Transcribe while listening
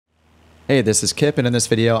Hey, this is Kip, and in this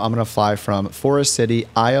video, I'm going to fly from Forest City,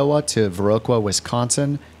 Iowa to Viroqua,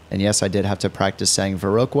 Wisconsin. And yes, I did have to practice saying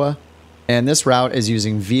Viroqua. And this route is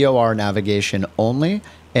using VOR navigation only,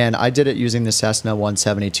 and I did it using the Cessna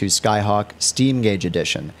 172 Skyhawk Steam Gauge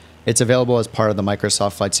Edition. It's available as part of the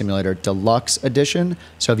Microsoft Flight Simulator Deluxe Edition,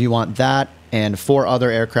 so if you want that and 4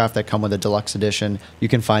 other aircraft that come with a Deluxe Edition, you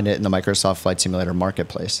can find it in the Microsoft Flight Simulator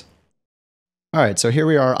Marketplace. All right, so here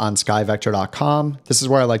we are on skyvector.com. This is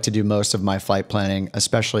where I like to do most of my flight planning,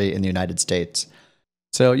 especially in the United States.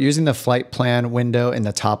 So using the flight plan window in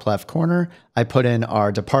the top left corner, I put in our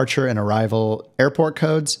departure and arrival airport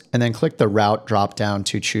codes, and then click the route drop down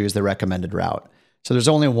to choose the recommended route. So there's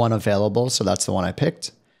only one available, so that's the one I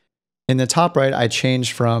picked. In the top right, I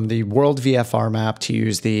changed from the World VFR map to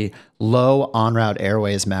use the low on-route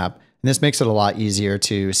airways map. And this makes it a lot easier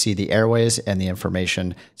to see the airways and the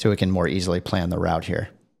information so we can more easily plan the route here.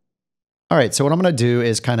 All right, so what I'm going to do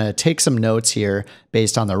is kind of take some notes here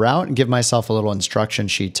based on the route and give myself a little instruction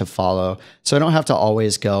sheet to follow so I don't have to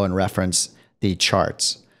always go and reference the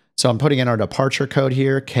charts. So I'm putting in our departure code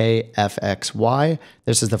here, KFXY.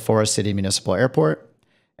 This is the Forest City Municipal Airport.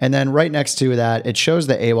 And then right next to that, it shows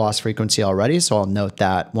the AWOS frequency already, so I'll note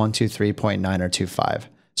that 123.9 or 25.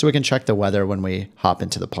 So we can check the weather when we hop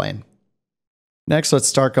into the plane. Next, let's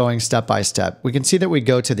start going step by step. We can see that we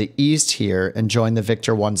go to the east here and join the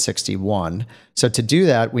Victor 161. So to do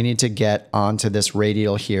that, we need to get onto this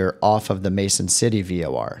radial here off of the Mason City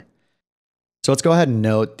VOR. So let's go ahead and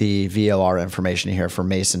note the VOR information here for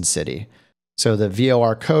Mason City. So the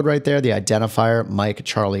VOR code right there, the identifier, Mike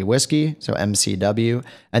Charlie Whiskey, so MCW,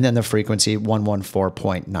 and then the frequency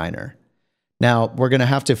 114.9er. Now, we're going to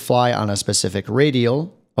have to fly on a specific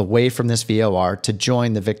radial away from this VOR to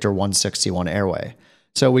join the Victor 161 airway.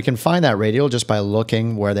 So we can find that radial just by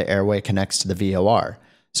looking where the airway connects to the VOR.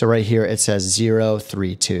 So right here it says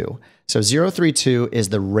 032. So 032 is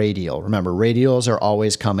the radial. Remember, radials are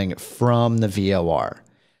always coming from the VOR.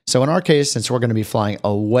 So in our case, since we're going to be flying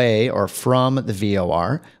away or from the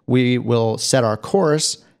VOR, we will set our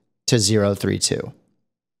course to 032.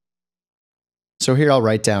 So here I'll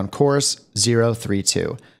write down course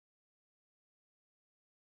 032.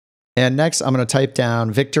 And next, I'm going to type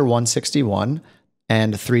down Victor 161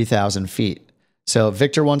 and 3,000 feet. So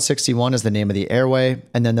Victor 161 is the name of the airway,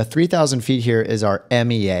 and then the 3,000 feet here is our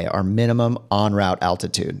MEA, our minimum en-route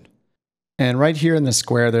altitude. And right here in the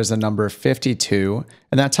square, there's a number 52,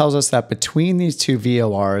 and that tells us that between these two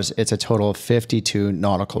VORs, it's a total of 52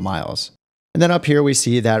 nautical miles. And then up here, we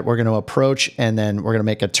see that we're going to approach, and then we're going to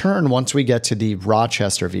make a turn once we get to the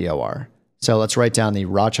Rochester VOR. So let's write down the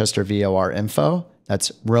Rochester VOR info.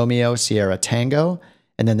 That's Romeo Sierra Tango,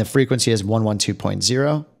 and then the frequency is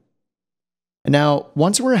 112.0. And now,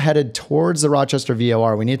 once we're headed towards the Rochester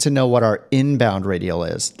VOR, we need to know what our inbound radial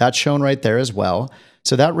is. That's shown right there as well.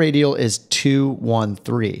 So that radial is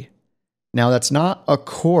 213. Now, that's not a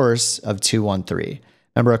course of 213.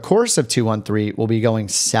 Remember, a course of 213 will be going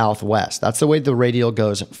southwest. That's the way the radial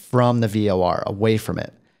goes from the VOR, away from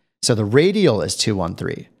it. So the radial is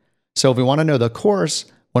 213. So if we want to know the course,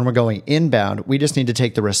 when we're going inbound, we just need to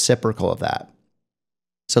take the reciprocal of that.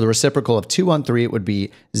 So the reciprocal of 213 would be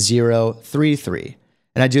 033.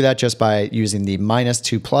 And I do that just by using the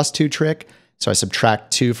 -2 + 2 trick. So I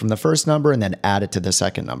subtract 2 from the first number and then add it to the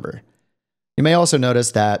second number. You may also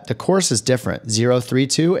notice that the course is different,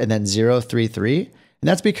 032 and then 033. And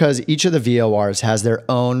that's because each of the VORs has their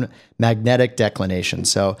own magnetic declination.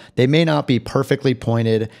 So they may not be perfectly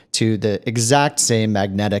pointed to the exact same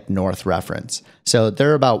magnetic north reference. So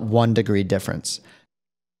they're about 1 degree difference.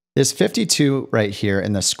 This 52 right here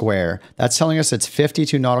in the square, that's telling us it's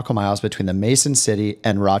 52 nautical miles between the Mason City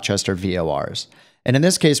and Rochester VORs. And in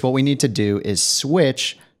this case, what we need to do is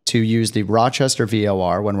switch to use the Rochester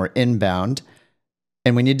VOR when we're inbound.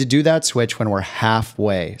 And we need to do that switch when we're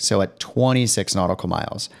halfway, so at 26 nautical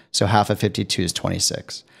miles. So half of 52 is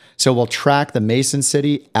 26. So we'll track the Mason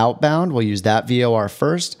City outbound. We'll use that VOR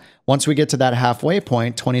first. Once we get to that halfway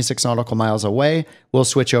point, 26 nautical miles away, we'll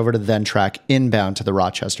switch over to then track inbound to the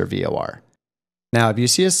Rochester VOR. Now, if you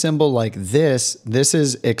see a symbol like this, this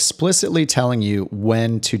is explicitly telling you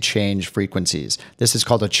when to change frequencies. This is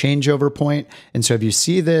called a changeover point. And so if you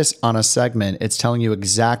see this on a segment, it's telling you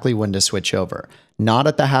exactly when to switch over. Not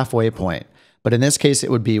at the halfway point, but in this case,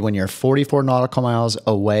 it would be when you're 44 nautical miles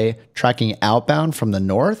away, tracking outbound from the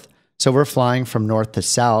north. So we're flying from north to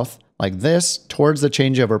south like this towards the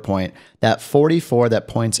changeover point. That 44 that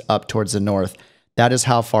points up towards the north, that is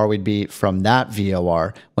how far we'd be from that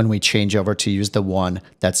VOR when we change over to use the one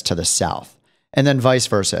that's to the south. And then vice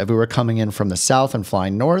versa. If we were coming in from the south and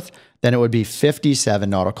flying north, then it would be 57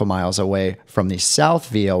 nautical miles away from the south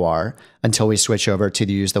VOR until we switch over to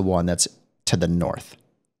use the one that's to the north.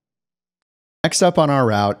 Next up on our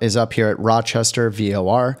route is up here at Rochester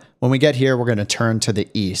VOR. When we get here, we're going to turn to the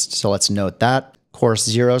east. So let's note that. Course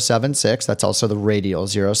 076, that's also the radial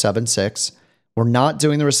 076. We're not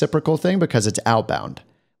doing the reciprocal thing because it's outbound.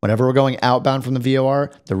 Whenever we're going outbound from the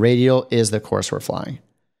VOR, the radial is the course we're flying.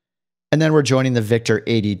 And then we're joining the Victor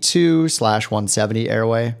 82/170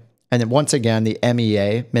 airway. And then once again, the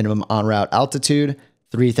MEA, minimum en route altitude,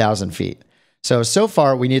 3,000 feet. So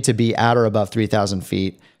far we need to be at or above 3,000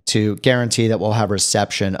 feet to guarantee that we'll have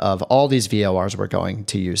reception of all these VORs we're going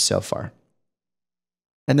to use so far.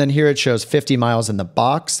 And then here it shows 50 miles in the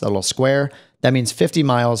box, the little square. That means 50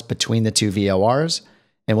 miles between the two VORs.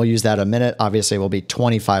 And we'll use that in a minute. Obviously, will be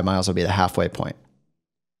 25 miles will be the halfway point.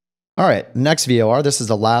 All right, next VOR, this is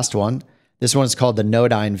the last one. This one is called the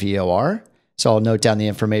Nodine VOR. So I'll note down the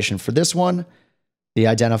information for this one. The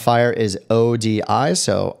identifier is ODI,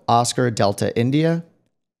 so Oscar Delta India,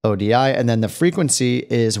 ODI, and then the frequency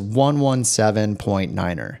is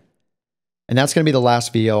 117.9er. And that's going to be the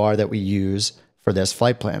last VOR that we use for this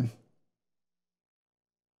flight plan.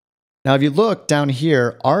 Now, if you look down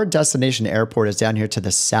here, our destination airport is down here to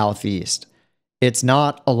the southeast. It's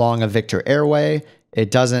not along a Victor airway. It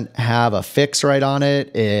doesn't have a fix right on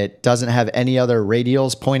it. It doesn't have any other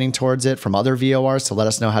radials pointing towards it from other VORs to let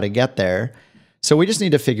us know how to get there. So we just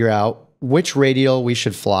need to figure out which radial we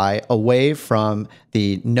should fly away from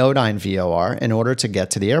the Nodine VOR in order to get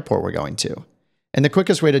to the airport we're going to. And the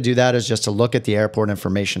quickest way to do that is just to look at the airport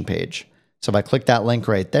information page. So if I click that link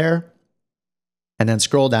right there, and then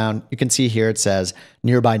scroll down, you can see here it says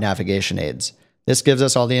nearby navigation aids. This gives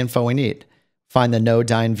us all the info we need. Find the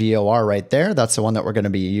Nodine VOR right there. That's the one that we're going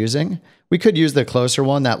to be using. We could use the closer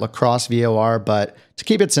one, that La Crosse VOR, but to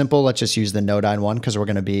keep it simple, let's just use the Nodine one because we're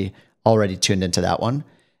going to be already tuned into that one.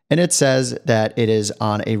 And it says that it is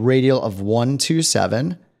on a radial of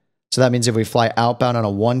 127. So that means if we fly outbound on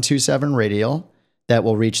a 127 radial, that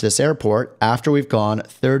will reach this airport after we've gone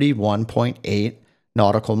 31.8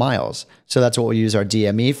 nautical miles. So that's what we use our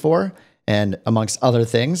DME for, and amongst other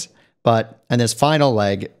things. But in this final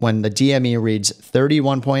leg, when the DME reads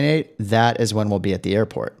 31.8, that is when we'll be at the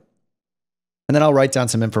airport. And then I'll write down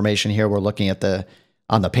some information here. We're looking at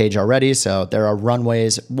on the page already. So there are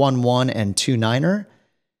runways 11 and 29er.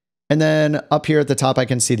 And then up here at the top, I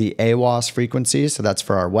can see the AWOS frequency. So that's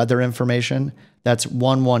for our weather information. That's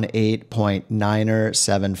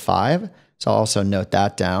 118.9er75. So I'll also note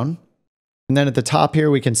that down. And then at the top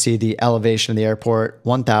here, we can see the elevation of the airport,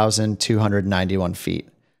 1,291 feet.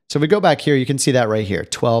 So if we go back here, you can see that right here,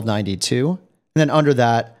 1292. And then under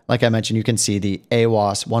that, like I mentioned, you can see the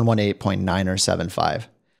AWOS 118.9er75.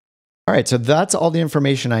 All right, so that's all the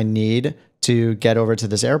information I need to get over to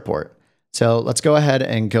this airport. So let's go ahead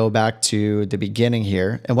and go back to the beginning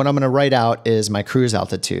here. And what I'm going to write out is my cruise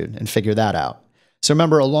altitude and figure that out. So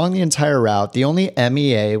remember, along the entire route, the only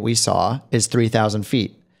MEA we saw is 3,000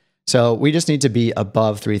 feet. So we just need to be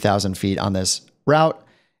above 3,000 feet on this route,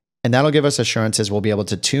 and that'll give us assurances we'll be able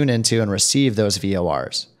to tune into and receive those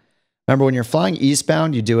VORs. Remember, when you're flying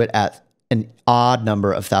eastbound, you do it at an odd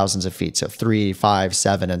number of thousands of feet, so 3, 5,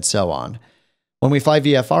 7, and so on. When we fly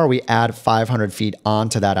VFR, we add 500 feet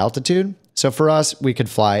onto that altitude. So for us, we could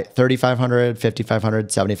fly 3,500,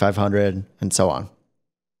 5,500, 7,500, and so on.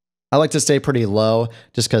 I like to stay pretty low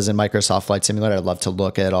just because in Microsoft Flight Simulator, I love to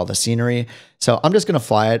look at all the scenery. So I'm just going to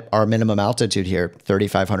fly at our minimum altitude here,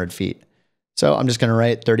 3,500 feet. So I'm just going to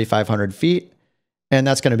write 3,500 feet, and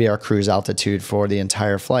that's going to be our cruise altitude for the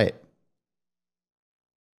entire flight.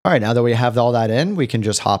 All right, now that we have all that in, we can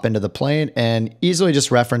just hop into the plane and easily just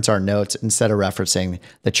reference our notes instead of referencing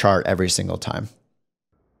the chart every single time.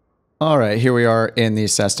 All right, here we are in the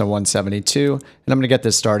Cessna 172, and I'm going to get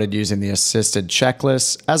this started using the assisted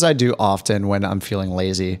checklist, as I do often when I'm feeling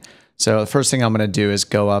lazy. So the first thing I'm going to do is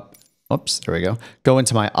go up, oops, there we go, go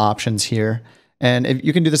into my options here. And if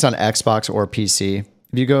you can do this on Xbox or PC.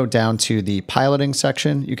 If you go down to the piloting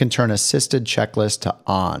section, you can turn assisted checklist to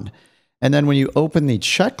on. And then when you open the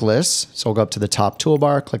checklist, so we'll go up to the top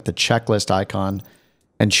toolbar, click the checklist icon,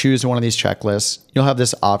 and choose one of these checklists. You'll have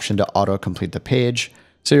this option to auto-complete the page.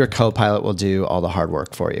 So your co-pilot will do all the hard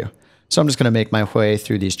work for you. So I'm just going to make my way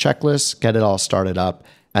through these checklists, get it all started up,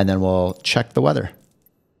 and then we'll check the weather.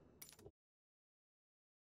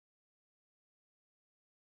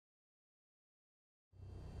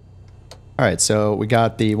 All right, so we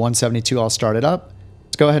got the 172 all started up.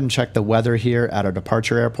 Let's go ahead and check the weather here at our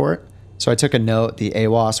departure airport. So I took a note, the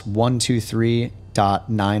AWOS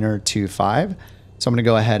 123.9er25. So I'm going to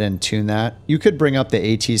go ahead and tune that. You could bring up the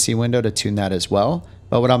ATC window to tune that as well,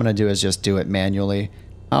 but what I'm going to do is just do it manually.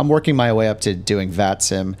 I'm working my way up to doing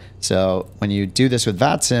VATSIM. So when you do this with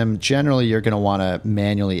VATSIM, generally you're going to want to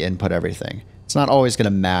manually input everything. It's not always going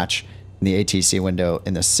to match in the ATC window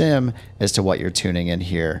in the sim as to what you're tuning in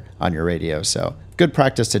here on your radio. So good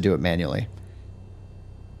practice to do it manually.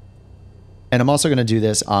 And I'm also going to do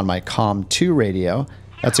this on my COM2 radio.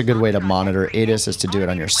 That's a good way to monitor ATIS, is to do it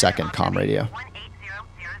on your second COM radio.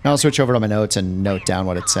 Now I'll switch over to my notes and note down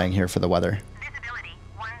what it's saying here for the weather. Visibility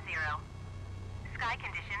 10. Sky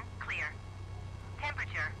condition clear.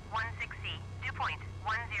 Temperature 16C. Dew point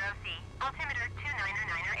 10C. Altimeter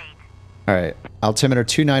 29908. All right, altimeter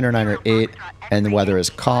 29908, and the weather is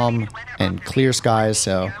calm and clear skies,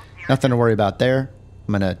 so nothing to worry about there.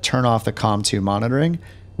 I'm going to turn off the COM2 monitoring, and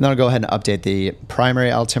then I'll go ahead and update the primary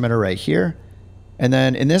altimeter right here. And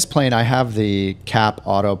then in this plane, I have the cap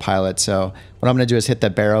autopilot. So what I'm going to do is hit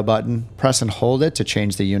the baro button, press and hold it to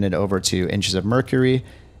change the unit over to inches of mercury,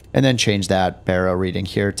 and then change that baro reading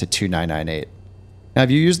here to 2998. Now,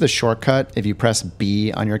 if you use the shortcut, if you press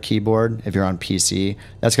B on your keyboard, if you're on PC,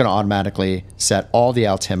 that's going to automatically set all the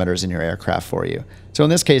altimeters in your aircraft for you. So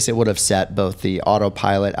in this case, it would have set both the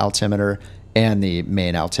autopilot altimeter and the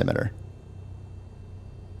main altimeter.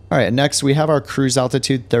 All right, next we have our cruise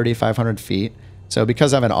altitude, 3,500 feet. So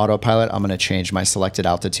because I have an autopilot, I'm going to change my selected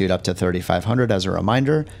altitude up to 3,500 as a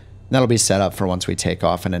reminder. And that'll be set up for once we take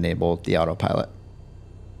off and enable the autopilot.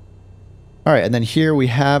 All right, and then here we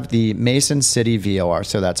have the Mason City VOR.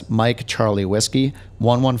 So that's Mike Charlie Whiskey,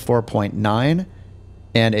 114.9,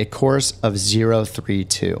 and a course of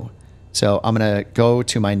 032. So I'm going to go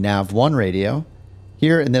to my nav1 radio.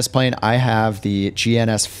 Here in this plane, I have the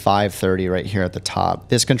GNS 530 right here at the top.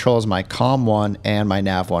 This controls my COM1 and my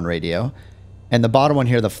nav1 radio. And the bottom one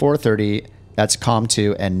here, the 430, that's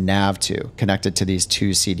COM2 and nav2 connected to these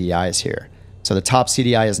two CDIs here. So the top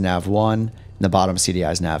CDI is nav1 and the bottom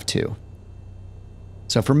CDI is nav2.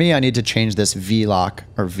 So for me, I need to change this VLOC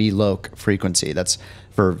or VLOC frequency. That's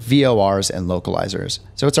for VORs and localizers.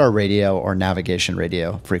 So it's our radio or navigation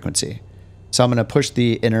radio frequency. So I'm going to push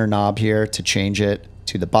the inner knob here to change it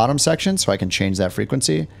to the bottom section so I can change that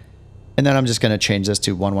frequency. And then I'm just going to change this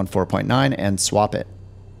to 114.9 and swap it.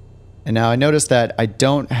 And now I notice that I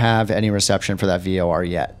don't have any reception for that VOR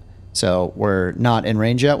yet. So we're not in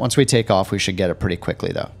range yet. Once we take off, we should get it pretty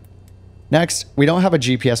quickly though. Next, we don't have a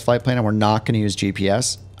GPS flight plan and we're not going to use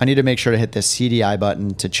GPS. I need to make sure to hit the CDI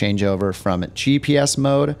button to change over from GPS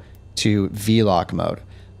mode to VLOC mode.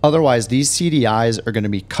 Otherwise, these CDIs are going to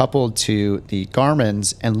be coupled to the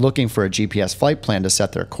Garmin's and looking for a GPS flight plan to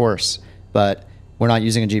set their course. But we're not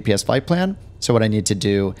using a GPS flight plan. So what I need to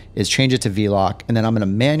do is change it to VLOC, and then I'm going to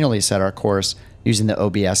manually set our course using the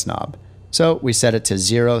OBS knob. So we set it to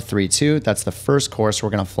 032. That's the first course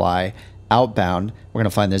we're going to fly outbound. We're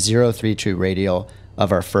going to find the 032 radial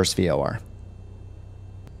of our first VOR.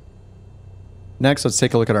 Next, let's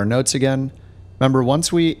take a look at our notes again. Remember,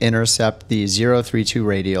 once we intercept the 032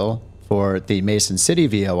 radial for the Mason City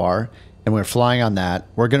VOR, and we're flying on that,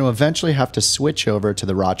 we're going to eventually have to switch over to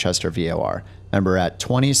the Rochester VOR. Remember, at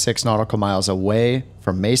 26 nautical miles away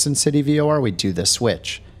from Mason City VOR, we do the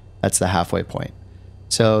switch. That's the halfway point.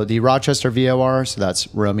 So the Rochester VOR, so that's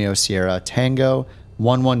Romeo Sierra Tango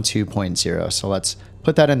 112.0. So let's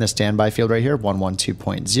put that in the standby field right here,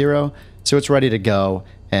 112.0. So it's ready to go,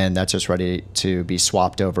 and that's just ready to be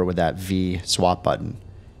swapped over with that V swap button.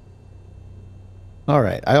 All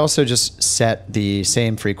right, I also just set the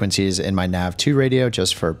same frequencies in my nav2 radio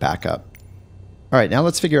just for backup. All right, now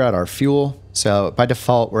let's figure out our fuel. So by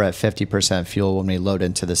default, we're at 50% fuel when we load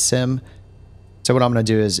into the sim. So what I'm going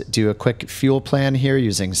to do is do a quick fuel plan here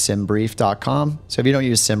using simbrief.com. So if you don't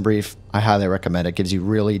use Simbrief, I highly recommend it. It gives you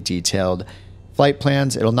really detailed flight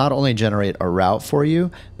plans. It'll not only generate a route for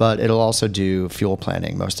you, but it'll also do fuel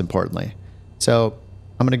planning, most importantly. So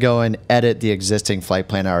I'm going to go and edit the existing flight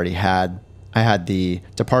plan I already had. I had the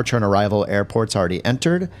departure and arrival airports already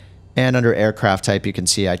entered. And under aircraft type, you can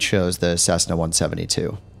see I chose the Cessna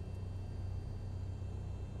 172.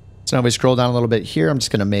 So now we scroll down a little bit here. I'm just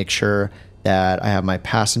going to make sure that I have my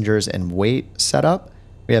passengers and weight set up.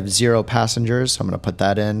 We have 0 passengers, so I'm going to put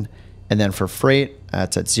that in. And then for freight,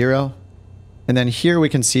 that's at 0. And then here we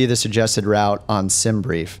can see the suggested route on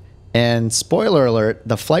Simbrief. And spoiler alert,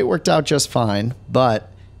 the flight worked out just fine,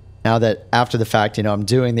 but now that after the fact, I'm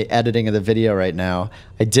doing the editing of the video right now,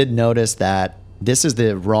 I did notice that this is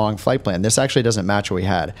the wrong flight plan. This actually doesn't match what we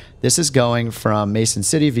had. This is going from Mason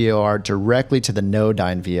City VOR directly to the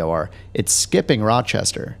Nodine VOR. It's skipping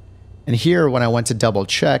Rochester. And here, when I went to double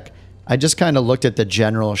check, I just kind of looked at the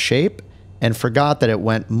general shape, and forgot that it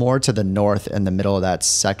went more to the north in the middle of that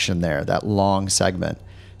section there, that long segment.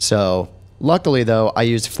 So luckily though, I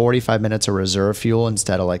used 45 minutes of reserve fuel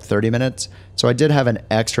instead of like 30 minutes. So I did have an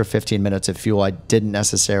extra 15 minutes of fuel I didn't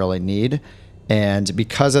necessarily need. And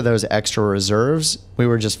because of those extra reserves, we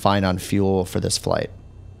were just fine on fuel for this flight.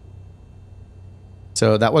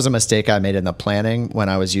 So that was a mistake I made in the planning when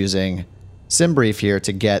I was using SimBrief here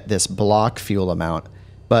to get this block fuel amount.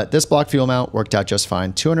 But this block fuel amount worked out just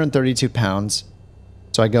fine, 232 pounds.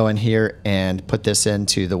 So I go in here and put this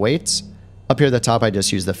into the weights. Up here at the top, I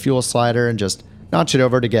just use the fuel slider and just notch it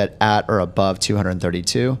over to get at or above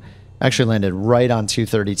 232. Actually landed right on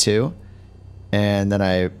 232. And then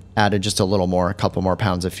I added just a little more, a couple more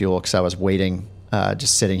pounds of fuel because I was waiting,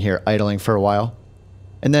 just sitting here idling for a while.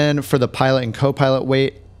 And then for the pilot and co-pilot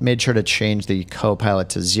weight, made sure to change the co-pilot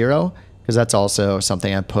to 0 because that's also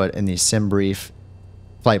something I put in the SimBrief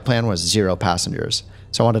flight plan was 0 passengers.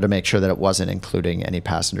 So I wanted to make sure that it wasn't including any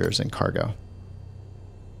passengers and cargo.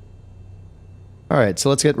 All right, so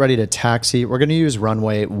let's get ready to taxi. We're going to use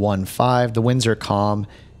runway 15. The winds are calm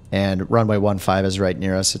and runway 15 is right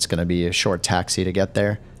near us. It's going to be a short taxi to get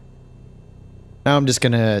there. Now I'm just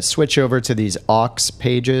going to switch over to these aux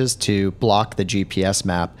pages to block the GPS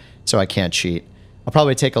map so I can't cheat. I'll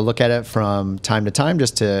probably take a look at it from time to time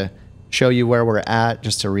just to show you where we're at,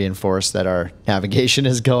 just to reinforce that our navigation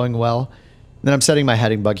is going well. And then I'm setting my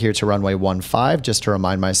heading bug here to runway 15 just to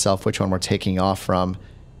remind myself which one we're taking off from.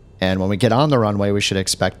 And when we get on the runway, we should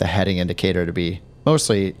expect the heading indicator to be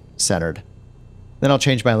mostly centered. Then I'll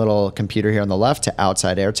change my little computer here on the left to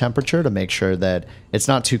outside air temperature to make sure that it's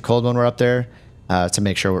not too cold when we're up there, to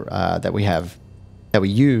make sure that we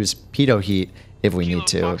use pitot heat if we need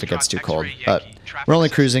to, if it gets too cold. But we're only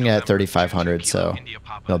cruising at 3,500, so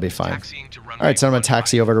it'll be fine. All right, so I'm going to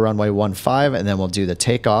taxi over to runway 15, and then we'll do the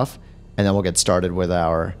takeoff, and then we'll get started with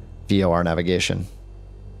our VOR navigation.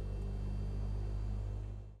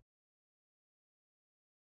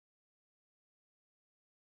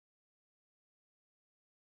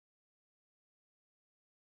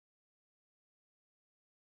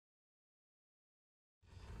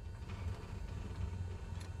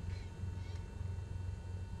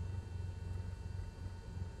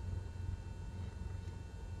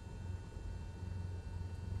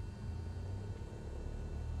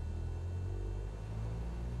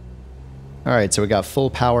 All right, so we got full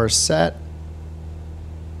power set.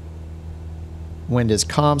 Wind is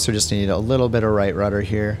calm, so we just need a little bit of right rudder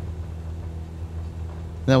here.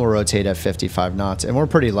 And then we'll rotate at 55 knots. And we're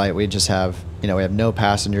pretty light. We just have, we have no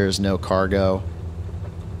passengers, no cargo.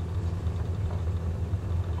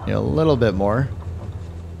 A little bit more.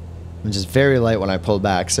 I'm just very light when I pulled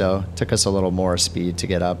back, so it took us a little more speed to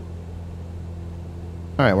get up.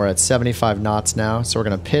 All right, we're at 75 knots now, so we're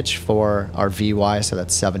going to pitch for our VY, so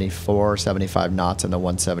that's 74, 75 knots in the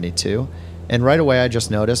 172. And right away, I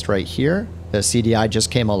just noticed right here, the CDI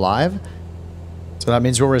just came alive. So that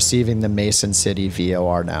means we're receiving the Mason City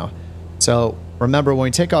VOR now. So remember, when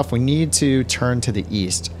we take off, we need to turn to the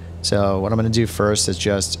east. So what I'm going to do first is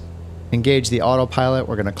just engage the autopilot.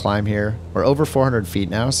 We're going to climb here. We're over 400 feet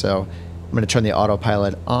now, so I'm going to turn the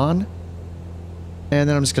autopilot on. And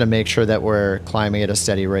then I'm just going to make sure that we're climbing at a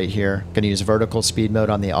steady rate here. Going to use vertical speed mode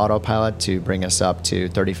on the autopilot to bring us up to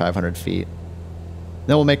 3,500 feet.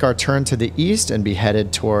 Then we'll make our turn to the east and be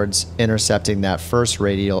headed towards intercepting that first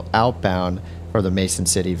radial outbound for the Mason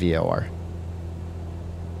City VOR.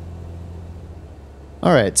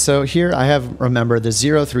 All right, so here I have, remember, the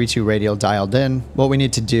 032 radial dialed in. What we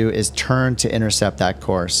need to do is turn to intercept that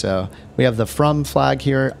course. So we have the from flag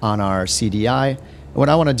here on our CDI. What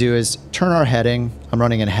I want to do is turn our heading. I'm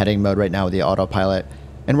running in heading mode right now with the autopilot,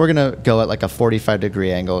 and we're going to go at like a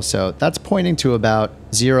 45-degree angle. So that's pointing to about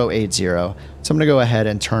 080. So I'm going to go ahead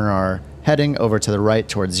and turn our heading over to the right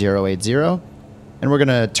towards 080, and we're going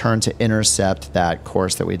to turn to intercept that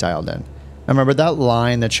course that we dialed in. Now remember, that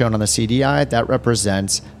line that's shown on the CDI, that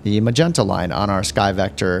represents the magenta line on our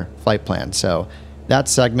SkyVector flight plan. So that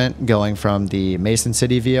segment going from the Mason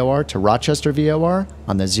City VOR to Rochester VOR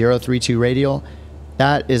on the 032 radial,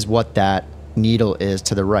 that is what that needle is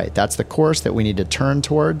to the right. That's the course that we need to turn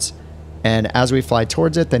towards. And as we fly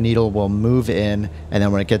towards it, the needle will move in. And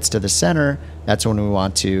then when it gets to the center, that's when we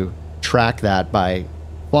want to track that by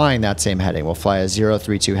flying that same heading. We'll fly a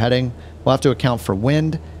 032 heading. We'll have to account for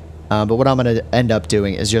wind. But what I'm going to end up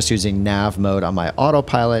doing is just using nav mode on my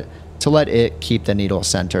autopilot to let it keep the needle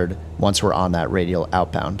centered once we're on that radial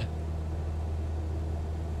outbound.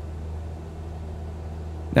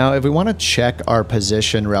 Now, if we want to check our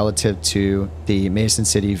position relative to the Mason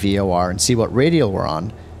City VOR and see what radial we're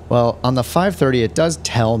on, Well, on the 530, it does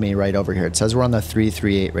tell me right over here. It says we're on the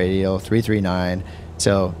 338 radial, 339.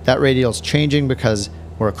 So that radial is changing because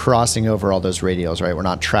we're crossing over all those radials, right? We're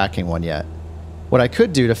not tracking one yet. What I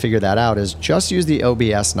could do to figure that out is just use the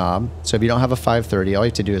OBS knob. So if you don't have a 530, all you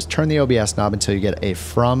have to do is turn the OBS knob until you get a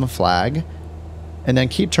from flag, and then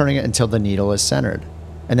keep turning it until the needle is centered.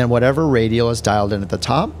 And then whatever radial is dialed in at the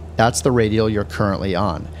top, that's the radial you're currently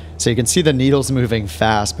on. So you can see the needle's moving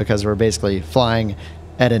fast because we're basically flying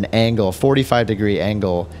at an angle, 45-degree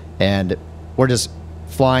angle, and we're just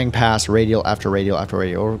flying past radial after radial after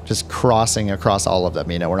radial. We're just crossing across all of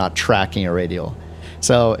them, you know, we're not tracking a radial.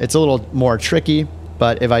 So it's a little more tricky,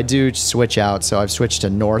 but if I do switch out, so I've switched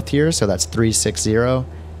to north here, so that's 360,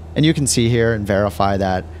 and you can see here and verify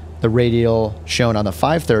that the radial shown on the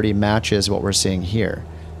 530 matches what we're seeing here.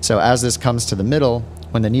 So as this comes to the middle,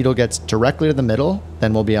 when the needle gets directly to the middle,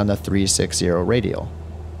 then we'll be on the 360 radial.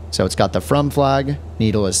 So it's got the from flag,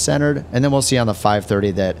 needle is centered, and then we'll see on the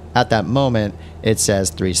 530 that at that moment, it says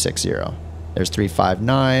 360. There's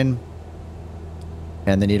 359,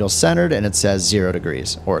 and the needle's centered, and it says 0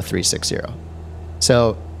 degrees, or 360.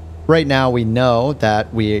 So right now, we know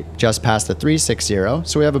that we just passed the 360,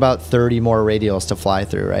 so we have about 30 more radials to fly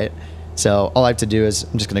through, right? So all I have to do is,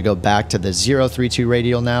 I'm just gonna go back to the 032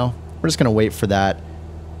 radial now. We're just gonna wait for that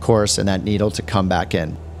course and that needle to come back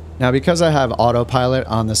in. Now, because I have autopilot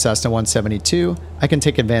on the Cessna 172, I can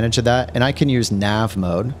take advantage of that, and I can use nav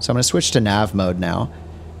mode. So I'm gonna switch to nav mode now.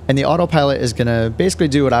 And the autopilot is gonna basically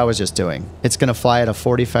do what I was just doing. It's gonna fly at a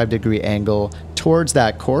 45-degree angle towards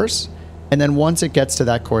that course. And then once it gets to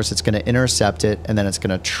that course, it's gonna intercept it, and then it's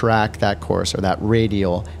gonna track that course or that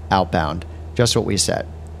radial outbound, just what we said.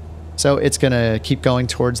 So it's gonna keep going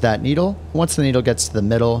towards that needle. Once the needle gets to the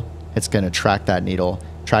middle, it's gonna track that needle,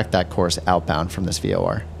 track that course outbound from this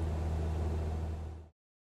VOR.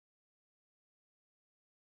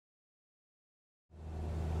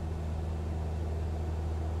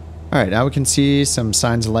 All right, now we can see some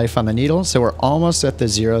signs of life on the needle. So we're almost at the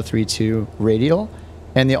 032 radial,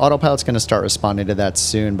 and the autopilot's gonna start responding to that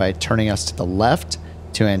soon by turning us to the left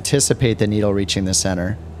to anticipate the needle reaching the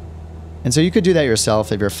center. And so you could do that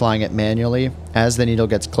yourself if you're flying it manually. As the needle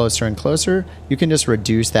gets closer and closer, you can just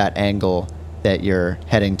reduce that angle that you're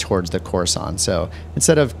heading towards the course on. So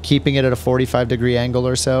instead of keeping it at a 45-degree angle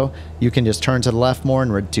or so, you can just turn to the left more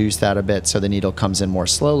and reduce that a bit so the needle comes in more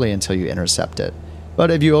slowly until you intercept it. But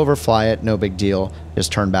if you overfly it, no big deal.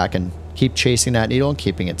 Just turn back and keep chasing that needle and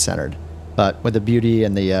keeping it centered. But with the beauty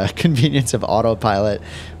and the convenience of autopilot,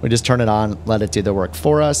 we just turn it on, let it do the work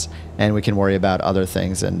for us, and we can worry about other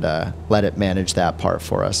things and let it manage that part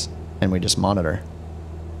for us. And we just monitor.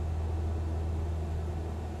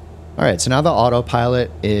 All right, so now the autopilot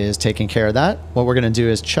is taking care of that. What we're gonna do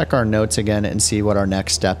is check our notes again and see what our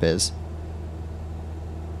next step is.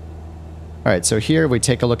 All right, so here we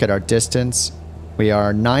take a look at our distance. We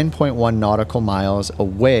are 9.1 nautical miles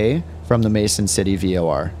away from the Mason City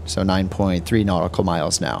VOR, so 9.3 nautical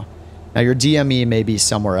miles now. Now your DME may be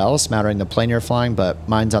somewhere else, mattering the plane you're flying, but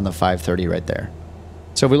mine's on the 530 right there.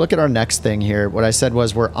 So if we look at our next thing here, what I said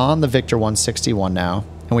was we're on the Victor 161 now,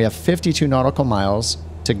 and we have 52 nautical miles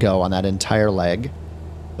to go on that entire leg,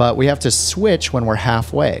 but we have to switch when we're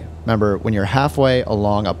halfway. Remember, when you're halfway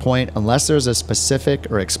along a point, unless there's a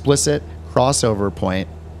specific or explicit crossover point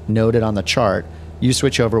noted on the chart, you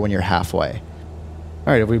switch over when you're halfway.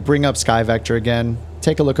 All right, if we bring up SkyVector again,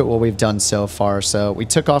 take a look at what we've done so far. So we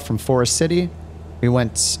took off from Forest City. We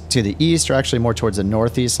went to the east, or actually more towards the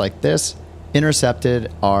northeast like this,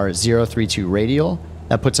 intercepted our 032 radial.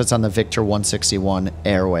 That puts us on the Victor 161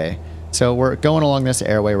 airway. So we're going along this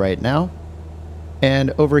airway right now.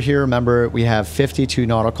 And over here, remember, we have 52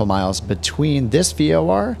 nautical miles between this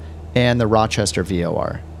VOR and the Rochester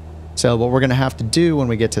VOR. So what we're going to have to do when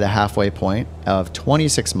we get to the halfway point of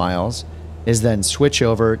 26 miles is then switch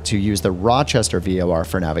over to use the Rochester VOR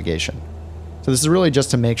for navigation. So this is really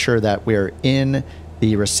just to make sure that we're in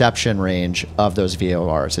the reception range of those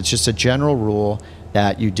VORs. It's just a general rule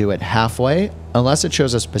that you do it halfway. Unless it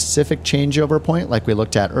shows a specific changeover point like we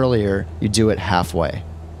looked at earlier, you do it halfway.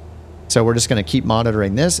 So we're just going to keep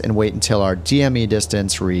monitoring this and wait until our DME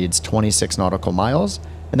distance reads 26 nautical miles,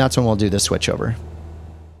 and that's when we'll do the switchover.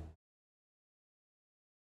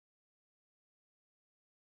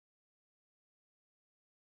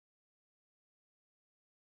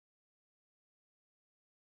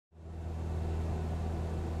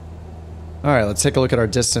 All right, let's take a look at our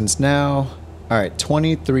distance now. All right,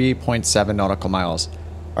 23.7 nautical miles.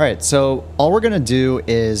 All right, so all we're gonna do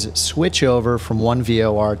is switch over from one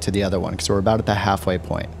VOR to the other one because we're about at the halfway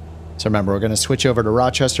point. So remember, we're gonna switch over to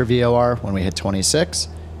Rochester VOR when we hit 26,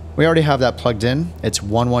 We already have that plugged in. It's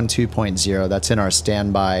 112.0. That's in our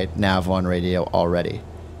standby nav1 radio already.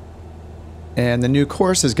 And the new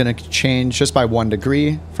course is going to change just by 1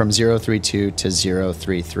 degree from 032 to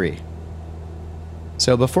 033.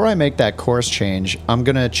 So before I make that course change, I'm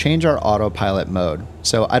going to change our autopilot mode.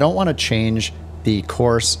 So I don't want to change the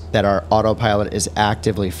course that our autopilot is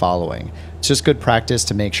actively following. It's just good practice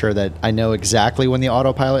to make sure that I know exactly when the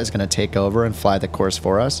autopilot is going to take over and fly the course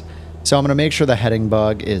for us. So I'm going to make sure the heading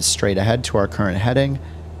bug is straight ahead to our current heading.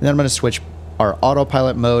 And then I'm going to switch our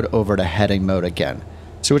autopilot mode over to heading mode again.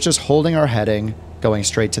 So it's just holding our heading, going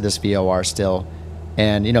straight to this VOR still.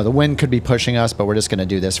 And you know, the wind could be pushing us, but we're just going to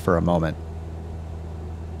do this for a moment.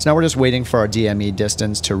 So now we're just waiting for our DME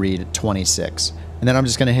distance to read 26. And then I'm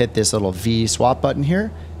just going to hit this little V swap button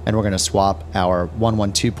here, and we're going to swap our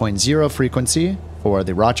 112.0 frequency for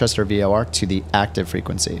the Rochester VOR to the active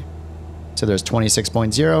frequency. So there's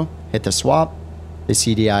 26.0, hit the swap, the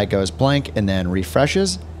CDI goes blank and then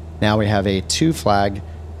refreshes. Now we have a 2 flag,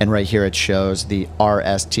 and right here it shows the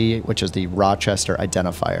RST, which is the Rochester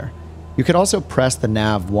identifier. You could also press the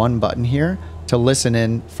nav1 button here to listen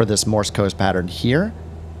in for this Morse code pattern here.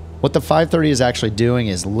 What the 530 is actually doing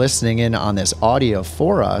is listening in on this audio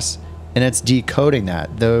for us, and it's decoding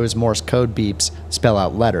that. Those Morse code beeps spell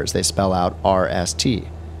out letters. They spell out RST.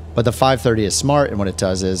 But the 530 is smart, and what it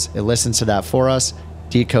does is it listens to that for us,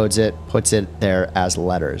 decodes it, puts it there as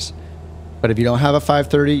letters. But if you don't have a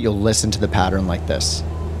 530, you'll listen to the pattern like this.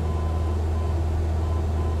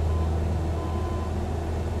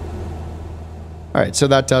 All right, so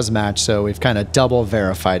that does match, so we've kind of double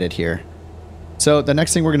verified it here. So the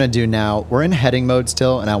next thing we're going to do now, we're in heading mode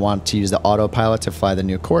still, and I want to use the autopilot to fly the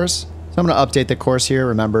new course. So I'm going to update the course here.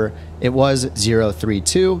 Remember, it was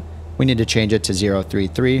 032. We need to change it to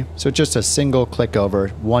 033. So just a single click over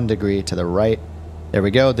 1 degree to the right. There we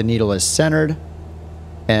go. The needle is centered.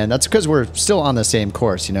 And that's because we're still on the same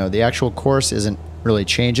course. You know, the actual course isn't really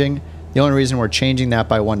changing. The only reason we're changing that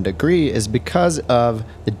by 1 degree is because of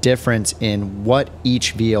the difference in what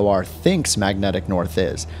each VOR thinks magnetic north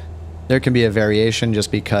is. There can be a variation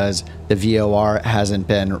just because the VOR hasn't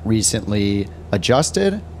been recently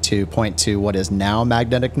adjusted to point to what is now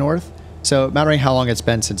magnetic north. So mattering how long it's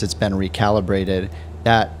been since it's been recalibrated,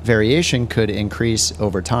 that variation could increase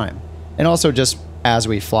over time. And also just as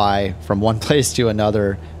we fly from one place to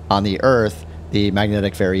another on the Earth, the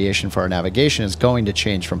magnetic variation for our navigation is going to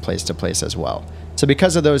change from place to place as well. So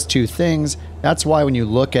because of those two things, that's why when you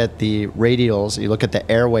look at the radials, you look at the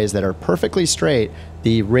airways that are perfectly straight,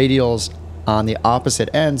 the radials on the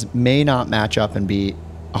opposite ends may not match up and be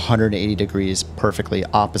 180 degrees perfectly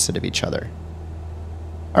opposite of each other.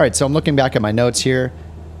 All right, so I'm looking back at my notes here.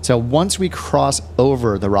 So once we cross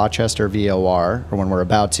over the Rochester VOR, or when we're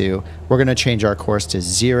about to, we're going to change our course to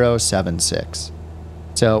 076.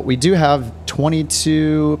 So we do have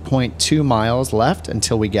 22.2 miles left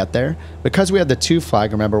until we get there. Because we have the 2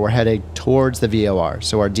 flag, remember, we're heading towards the VOR.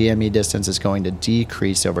 So our DME distance is going to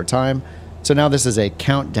decrease over time. So now this is a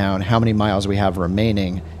countdown, how many miles we have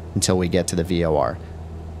remaining until we get to the VOR.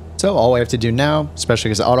 So all we have to do now, especially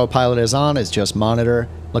because the autopilot is on, is just monitor,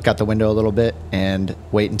 look out the window a little bit, and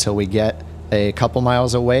wait until we get a couple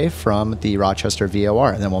miles away from the Rochester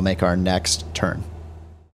VOR, and then we'll make our next turn.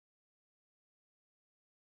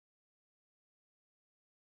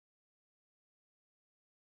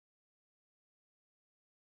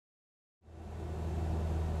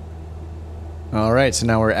 All right, so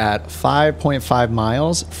now we're at 5.5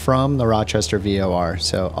 miles from the Rochester VOR.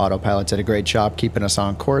 So autopilot did a great job keeping us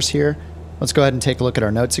on course here. Let's go ahead and take a look at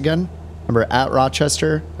our notes again. Remember, at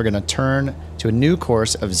Rochester, we're going to turn to a new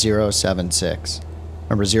course of 076.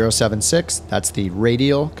 Remember 076, that's the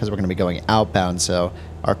radial, because we're going to be going outbound. So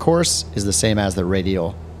our course is the same as the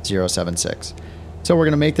radial 076. So we're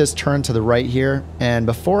going to make this turn to the right here. And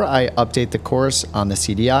before I update the course on the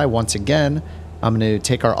CDI, once again, I'm going to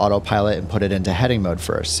take our autopilot and put it into heading mode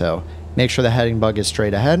first. So make sure the heading bug is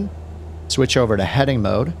straight ahead. Switch over to heading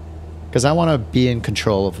mode because I want to be in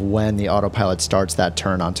control of when the autopilot starts that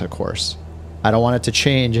turn onto course. I don't want it to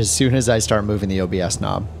change as soon as I start moving the OBS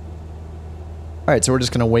knob. All right, so we're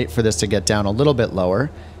just going to wait for this to get down a little bit lower.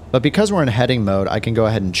 But because we're in heading mode, I can go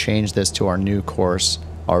ahead and change this to our new course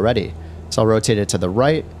already. So I'll rotate it to the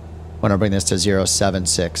right. When I bring this to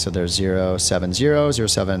 076, so there's 070,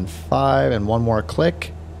 075, and one more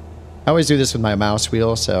click. I always do this with my mouse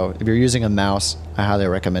wheel, so if you're using a mouse, I highly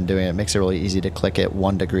recommend doing it. It makes it really easy to click it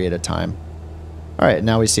 1 degree at a time. All right,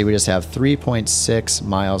 now we see we just have 3.6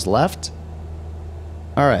 miles left.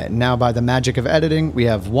 All right, now by the magic of editing, we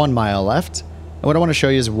have 1 mile left. And what I want to show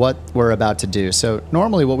you is what we're about to do. So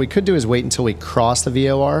normally what we could do is wait until we cross the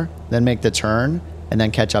VOR, then make the turn, and then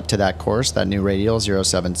catch up to that course, that new radial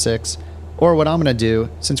 076. Or what I'm going to do,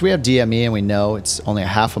 since we have DME and we know it's only a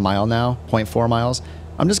half a mile now, 0.4 miles,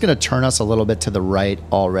 I'm just going to turn us a little bit to the right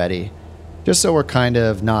already, just so we're kind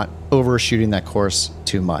of not overshooting that course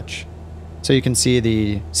too much. So you can see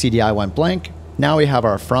the CDI went blank. Now we have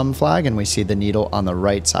our from flag and we see the needle on the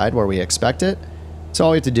right side where we expect it. So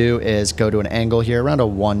all we have to do is go to an angle here around a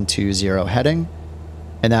 120 heading,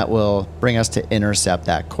 and that will bring us to intercept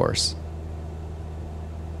that course.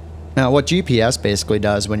 Now what GPS basically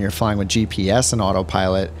does when you're flying with GPS and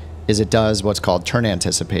autopilot is it does what's called turn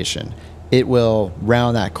anticipation. It will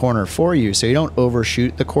round that corner for you so you don't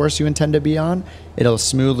overshoot the course you intend to be on. It'll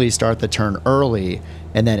smoothly start the turn early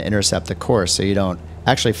and then intercept the course so you don't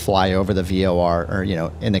actually fly over the VOR, or, you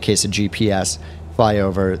know, in the case of GPS, fly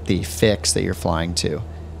over the fix that you're flying to.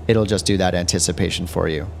 It'll just do that anticipation for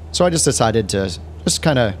you. So I just decided to just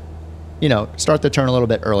kind of, you know, start the turn a little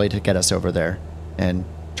bit early to get us over there and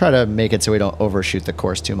try to make it so we don't overshoot the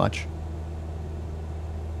course too much.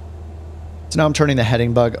 So now I'm turning the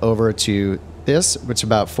heading bug over to this, which is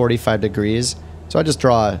about 45 degrees. So I just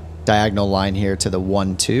draw a diagonal line here to the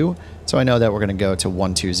 1-2. So I know that we're going to go to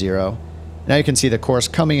 120. Now you can see the course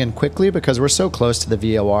coming in quickly because we're so close to the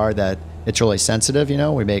VOR that it's really sensitive. You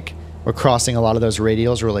know, we're crossing a lot of those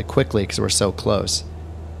radials really quickly because we're so close.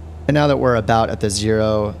 And now that we're about at the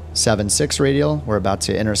 076 radial, we're about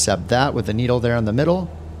to intercept that with the needle there in the middle.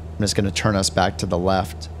 I'm just going to turn us back to the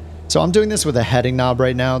left. So I'm doing this with a heading knob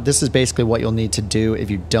right now. This is basically what you'll need to do if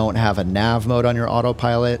you don't have a nav mode on your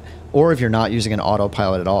autopilot, or if you're not using an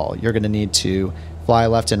autopilot at all. You're going to need to fly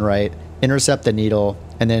left and right, intercept the needle,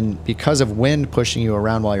 and then because of wind pushing you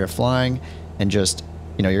around while you're flying, and just,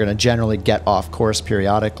 you know, you're going to generally get off course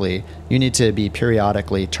periodically, you need to be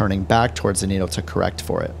periodically turning back towards the needle to correct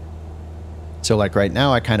for it. So like right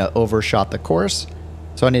now, I kind of overshot the course,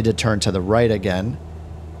 so I need to turn to the right again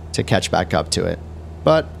to catch back up to it.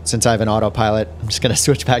 But since I have an autopilot, I'm just going to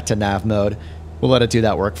switch back to nav mode. We'll let it do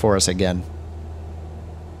that work for us again.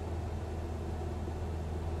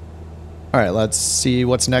 All right, let's see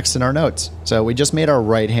what's next in our notes. So we just made our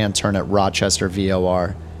right-hand turn at Rochester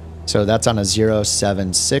VOR. So that's on a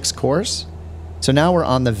 076 course. So now we're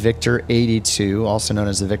on the Victor 82, also known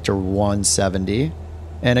as the Victor 170.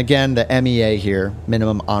 And again, the MEA here,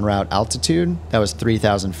 minimum en-route altitude, that was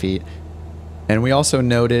 3,000 feet. And we also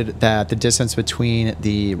noted that the distance between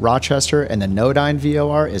the Rochester and the Nodine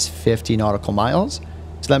VOR is 50 nautical miles.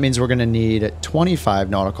 So that means we're going to need 25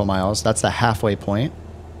 nautical miles. That's the halfway point.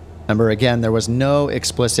 Remember, again, there was no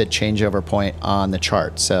explicit changeover point on the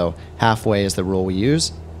chart, so halfway is the rule we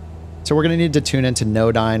use. So we're going to need to tune into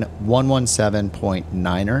Nodine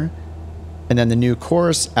 117.9er. And then the new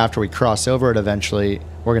course, after we cross over it eventually,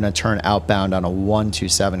 we're going to turn outbound on a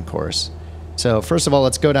 127 course. So first of all,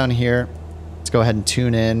 let's go down here. Let's go ahead and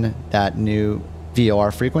tune in that new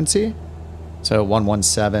VOR frequency. So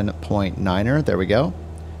 117.9er, there we go.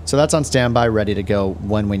 So that's on standby, ready to go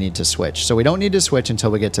when we need to switch. So we don't need to switch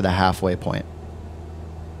until we get to the halfway point.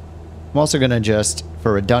 I'm also going to just,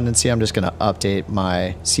 for redundancy, I'm just going to update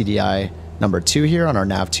my CDI number 2 here on our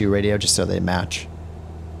nav2 radio just so they match.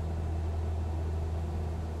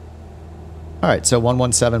 All right, so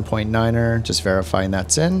 117.9er, just verifying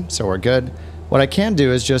that's in, so we're good. What I can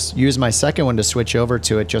do is just use my second one to switch over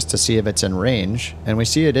to it just to see if it's in range, and we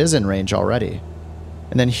see it is in range already.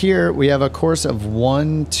 And then here we have a course of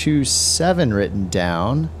 127 written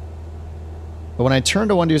down. But when I turn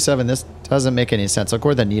to 127, this doesn't make any sense. Look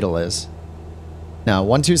where the needle is. Now,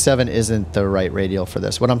 127 isn't the right radial for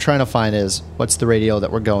this. What I'm trying to find is what's the radial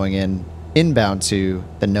that we're going inbound to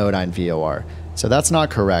the Nodine VOR. So that's not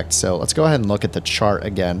correct. So let's go ahead and look at the chart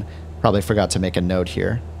again. Probably forgot to make a note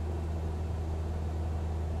here.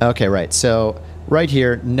 Okay, right. So right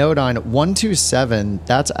here, Nodine 127,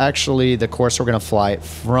 that's actually the course we're going to fly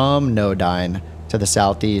from Nodine to the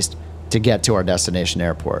southeast to get to our destination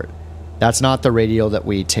airport. That's not the radial that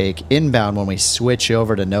we take inbound when we switch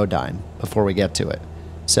over to Nodine before we get to it.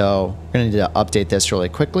 So we're going to need to update this really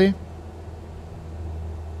quickly.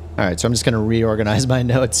 All right, so I'm just going to reorganize my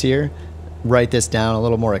notes here, write this down a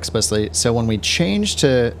little more explicitly. So when we change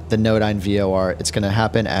to the Nodine VOR, it's going to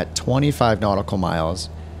happen at 25 nautical miles.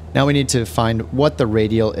 Now we need to find what the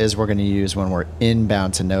radial is we're going to use when we're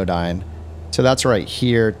inbound to Nodine. So that's right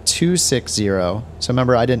here, 260. So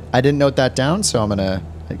remember, I didn't note that down, so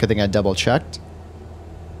good thing I double checked.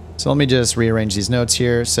 So let me just rearrange these notes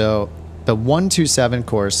here. So the 127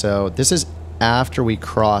 course, so this is after we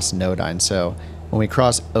cross Nodine. So when we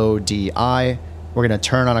cross ODI, we're going to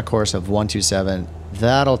turn on a course of 127.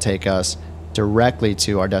 That'll take us directly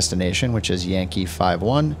to our destination, which is Yankee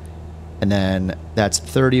 51. and then that's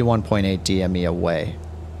 31.8 DME away.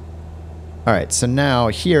 All right, so now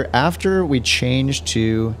here, after we change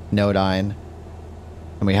to Nodine,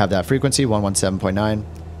 and we have that frequency, 117.9,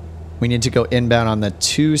 we need to go inbound on the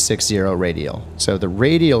 260 radial. So the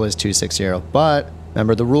radial is 260, but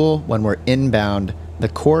remember the rule, when we're inbound, the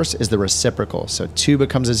course is the reciprocal. So 2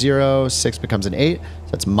 becomes a 0, 6 becomes an 8,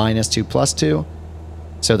 so that's -2 plus 2.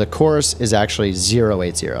 So the course is actually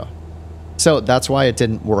 080. So that's why it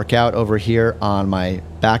didn't work out over here on my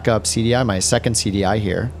backup CDI, my second CDI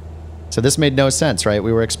here. So this made no sense, right?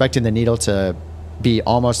 We were expecting the needle to be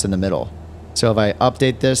almost in the middle. So if I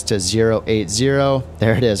update this to 080,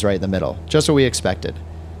 there it is right in the middle, just what we expected.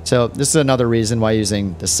 So this is another reason why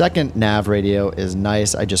using the second nav radio is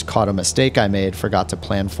nice. I just caught a mistake I made, forgot to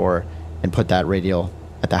plan for, and put that radial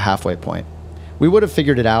at the halfway point. We would have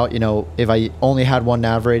figured it out, you know, if I only had one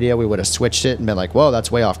nav radio, we would have switched it and been like, whoa,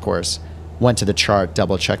 that's way off course. Went to the chart,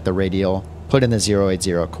 double checked the radial, put in the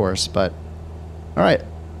 080 course, but all right.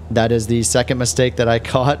 That is the second mistake that I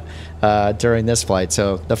caught during this flight.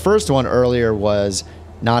 So the first one earlier was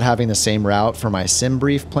not having the same route for my sim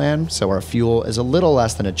brief plan. So our fuel is a little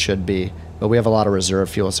less than it should be, but we have a lot of reserve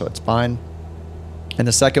fuel, so it's fine. And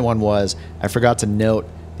the second one was I forgot to note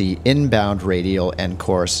the inbound radial and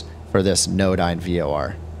course for this Nodine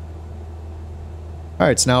VOR. All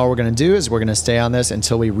right, so now what we're going to do is we're going to stay on this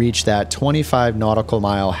until we reach that 25 nautical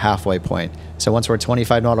mile halfway point. So once we're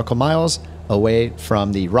 25 nautical miles away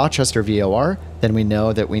from the Rochester VOR, then we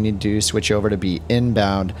know that we need to switch over to be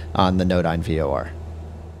inbound on the Nodine VOR.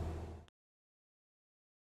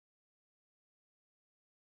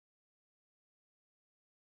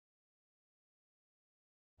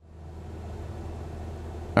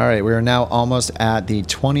 All right, we are now almost at the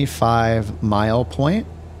 25-mile point.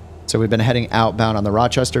 So we've been heading outbound on the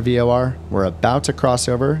Rochester VOR. We're about to cross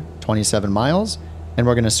over 27 miles, and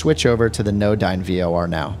we're going to switch over to the Nodine VOR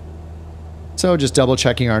now. So just double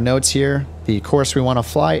checking our notes here. The course we want to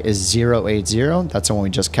fly is 080. That's the one we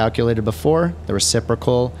just calculated before, the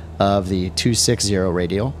reciprocal of the 260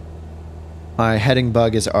 radial. My heading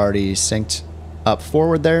bug is already synced up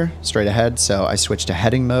forward there, straight ahead, so I switched to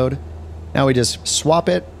heading mode. Now we just swap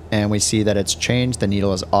it, and we see that it's changed. The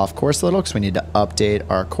needle is off course a little because we need to update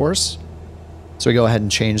our course. So we go ahead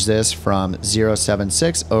and change this from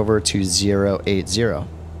 076 over to 080.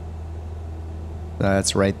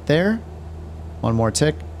 That's right there. One more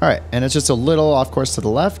tick. All right, and it's just a little off course to the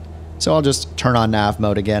left. So I'll just turn on nav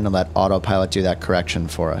mode again and let autopilot do that correction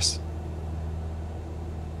for us.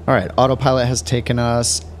 All right, autopilot has taken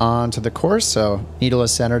us onto the course, so needle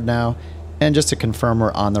is centered now. And just to confirm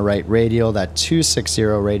we're on the right radial, that 260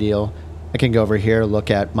 radial, I can go over here, look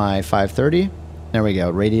at my 530. There we go,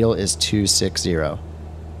 radial is 260.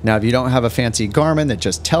 Now, if you don't have a fancy Garmin that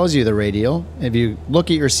just tells you the radial, if you look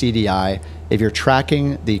at your CDI, if you're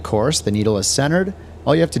tracking the course, the needle is centered,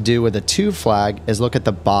 all you have to do with a 2 flag is look at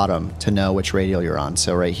the bottom to know which radial you're on.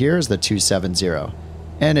 So right here is the 270.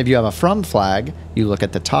 And if you have a from flag, you look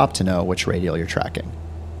at the top to know which radial you're tracking,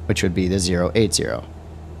 which would be the 080.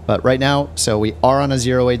 But right now, so we are on a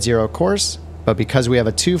 080 course, but because we have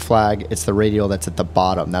a 2 flag, it's the radial that's at the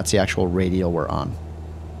bottom. That's the actual radial we're on.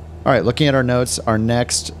 All right, looking at our notes, our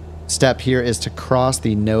next step here is to cross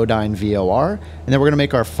the Nodine VOR, and then we're going to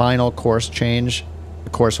make our final course change. The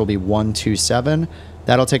course will be 127.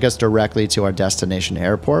 That'll take us directly to our destination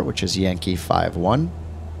airport, which is Yankee 51.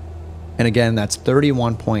 And again, that's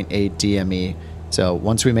 31.8 DME. So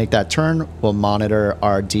once we make that turn, we'll monitor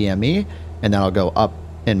our DME, and then I'll go up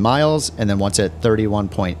in miles, and then once at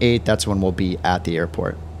 31.8, that's when we'll be at the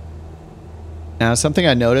airport. Now, something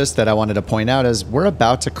I noticed that I wanted to point out is we're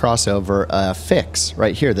about to cross over a fix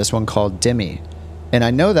right here, this one called DIMI. And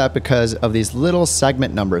I know that because of these little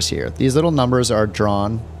segment numbers here. These little numbers are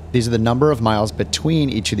drawn. These are the number of miles between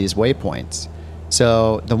each of these waypoints.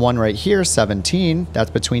 So the one right here, 17,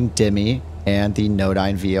 that's between DIMI and the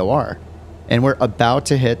Nodine VOR. And we're about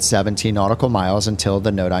to hit 17 nautical miles until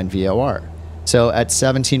the Nodine VOR. So at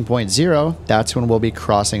 17.0, that's when we'll be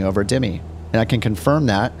crossing over DIMI. And I can confirm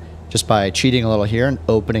that just by cheating a little here and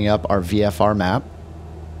opening up our VFR map.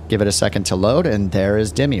 Give it a second to load, and there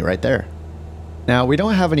is DIMI right there. Now, we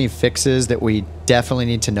don't have any fixes that we definitely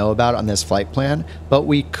need to know about on this flight plan, but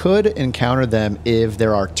we could encounter them if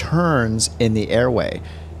there are turns in the airway.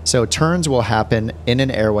 So turns will happen in an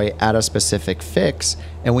airway at a specific fix,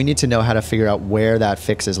 and we need to know how to figure out where that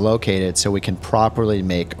fix is located so we can properly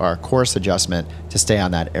make our course adjustment to stay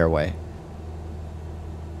on that airway.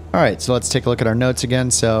 All right, so let's take a look at our notes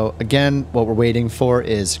again. So again, what we're waiting for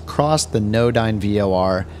is cross the Nodine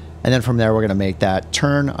VOR, and then from there we're going to make that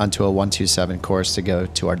turn onto a 127 course to go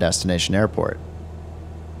to our destination airport.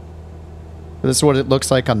 This is what it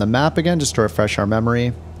looks like on the map again, just to refresh our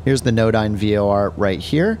memory. Here's the Nodine VOR right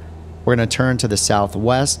here. We're going to turn to the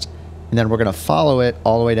southwest, and then we're going to follow it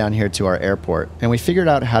all the way down here to our airport. And we figured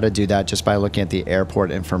out how to do that just by looking at the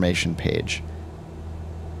airport information page.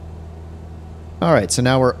 All right, so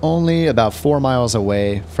now we're only about 4 miles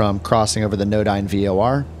away from crossing over the Nodine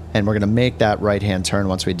VOR, and we're going to make that right-hand turn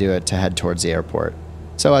once we do it to head towards the airport.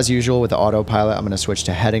 So as usual with the autopilot, I'm going to switch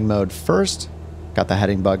to heading mode first. Got the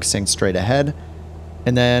heading bug synced straight ahead.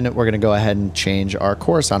 And then we're going to go ahead and change our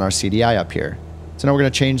course on our CDI up here. So now we're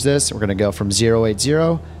going to change this. We're going to go from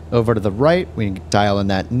 080 over to the right. We dial in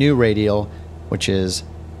that new radial, which is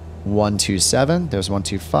 127. There's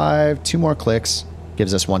 125. 2 more clicks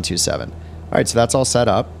gives us 127. All right, so that's all set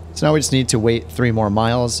up. So now we just need to wait 3 more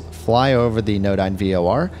miles, fly over the Nodine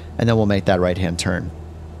VOR, and then we'll make that right-hand turn.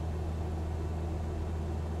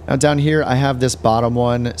 Now down here, I have this bottom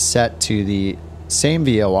one set to the same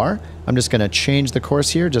VOR. I'm just going to change the course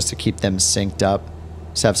here just to keep them synced up.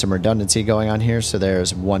 Just have some redundancy going on here. So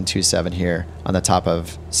there's 127 here on the top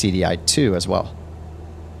of CDI 2 as well.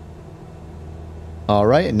 All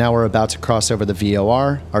right, and now we're about to cross over the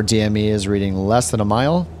VOR. Our DME is reading less than a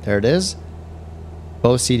mile. There it is.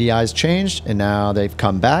 Both CDIs changed, and now they've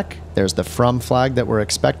come back. There's the from flag that we're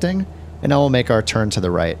expecting, and now we'll make our turn to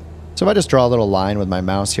the right. So if I just draw a little line with my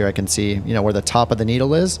mouse here, I can see, where the top of the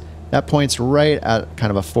needle is. That points right at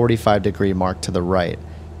kind of a 45-degree mark to the right.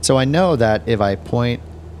 So I know that if I point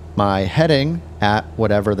my heading at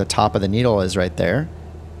whatever the top of the needle is right there,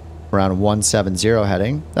 around 170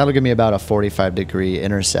 heading, that'll give me about a 45-degree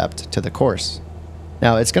intercept to the course.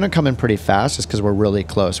 Now, it's going to come in pretty fast just because we're really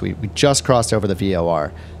close. We just crossed over the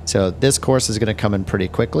VOR. So this course is going to come in pretty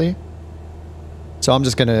quickly. So I'm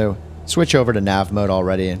just going to switch over to nav mode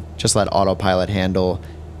already and just let autopilot handle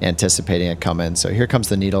anticipating it come in. So here comes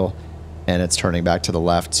the needle, and it's turning back to the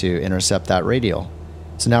left to intercept that radial.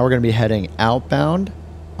 So now we're going to be heading outbound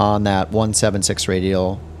on that 176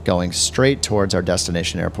 radial, going straight towards our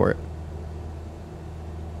destination airport.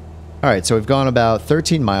 All right, so we've gone about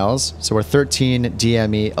 13 miles, so we're 13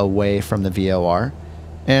 DME away from the VOR.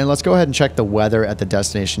 And let's go ahead and check the weather at the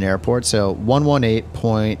destination airport. So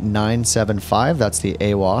 118.975, that's the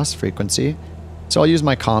AWOS frequency. So I'll use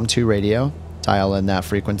my COM2 radio, dial in that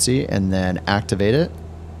frequency, and then activate it.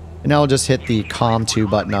 And now I'll just hit the COM2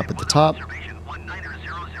 button up at the top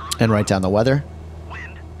and write down the weather.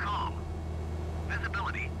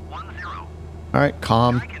 All right,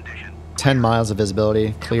 calm, 10 miles of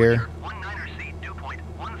visibility, clear.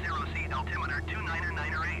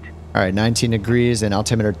 All right, 19 degrees and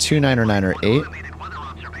altimeter 299.8.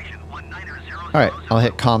 All right, I'll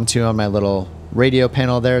hit COM2 on my little radio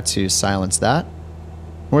panel there to silence that.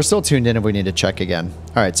 We're still tuned in if we need to check again.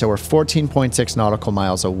 All right, so we're 14.6 nautical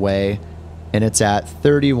miles away, and it's at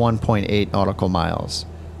 31.8 nautical miles.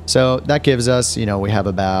 So that gives us, we have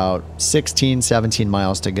about 16, 17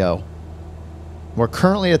 miles to go. We're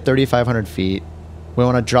currently at 3,500 feet. We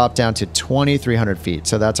want to drop down to 2,300 feet.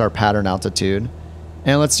 So that's our pattern altitude.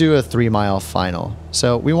 And let's do a 3-mile final.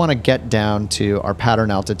 So we want to get down to our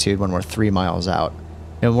pattern altitude when we're 3 miles out.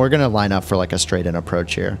 And we're going to line up for like a straight in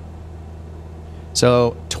approach here.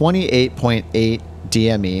 So 28.8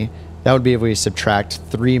 DME, that would be if we subtract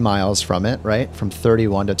 3 miles from it, right? From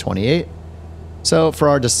 31 to 28. So for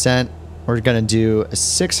our descent, we're going to do a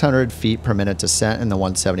 600 feet per minute descent in the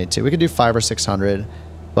 172. We could do 500 or 600,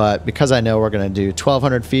 but because I know we're going to do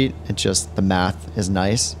 1,200 feet, it's just the math is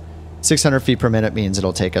nice. 600 feet per minute means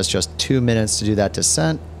it'll take us just 2 minutes to do that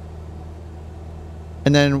descent.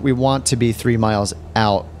 And then we want to be 3 miles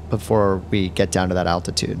out before we get down to that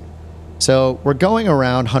altitude. So we're going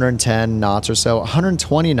around 110 knots or so.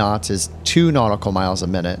 120 knots is 2 nautical miles a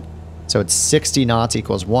minute. So it's 60 knots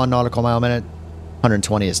equals 1 nautical mile a minute.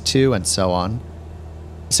 120 is 2, and so on.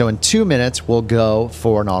 So in 2 minutes, we'll go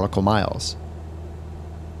 4 nautical miles.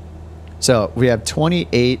 So we have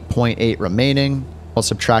 28.8 remaining. We'll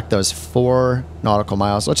subtract those 4 nautical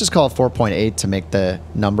miles. Let's just call it 4.8 to make the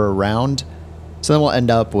number round. So then we'll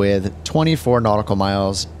end up with 24 nautical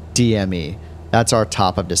miles DME. That's our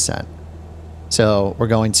top of descent. So we're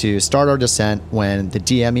going to start our descent when the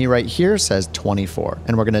DME right here says 24,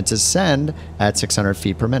 and we're going to descend at 600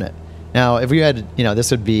 feet per minute. Now, if we had,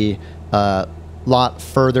 this would be a lot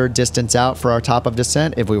further distance out for our top of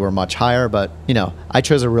descent if we were much higher, but, I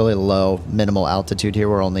chose a really low minimal altitude here.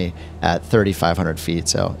 We're only at 3,500 feet,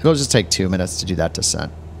 so it'll just take 2 minutes to do that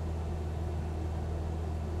descent.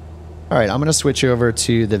 All right, I'm going to switch over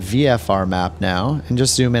to the VFR map now and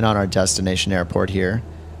just zoom in on our destination airport here.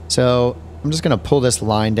 So I'm just going to pull this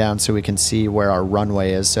line down so we can see where our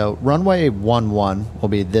runway is. So runway 11 will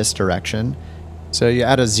be this direction. So you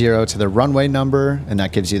add a 0 to the runway number, and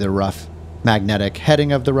that gives you the rough magnetic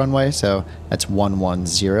heading of the runway. So that's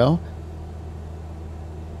 110.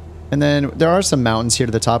 And then there are some mountains here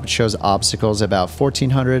to the top. It shows obstacles about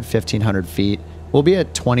 1,400, 1,500 feet. We'll be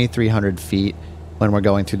at 2,300 feet when we're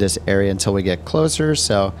going through this area until we get closer.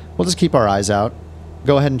 So we'll just keep our eyes out.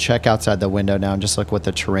 Go ahead and check outside the window now and just look what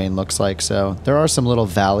the terrain looks like. So there are some little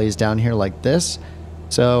valleys down here like this.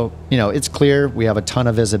 So, you know, it's clear. We have a ton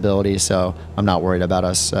of visibility, so I'm not worried about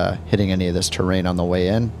us hitting any of this terrain on the way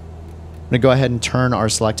in. I'm going to go ahead and turn our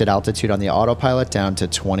selected altitude on the autopilot down to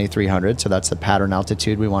 2,300. So that's the pattern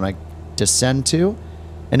altitude we want to descend to.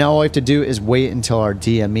 And now all we have to do is wait until our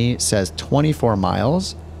DME says 24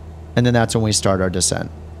 miles. And then that's when we start our descent.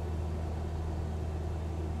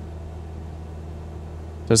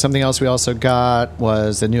 So something else we also got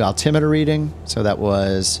was the new altimeter reading. So that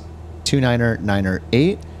was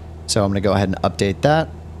 29908. So I'm going to go ahead and update that.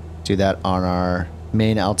 Do that on our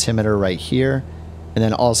main altimeter right here. And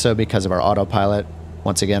then also because of our autopilot,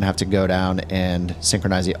 once again, have to go down and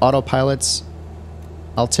synchronize the autopilot's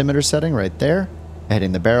altimeter setting right there,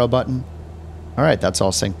 hitting the barrel button. All right, that's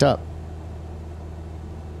all synced up.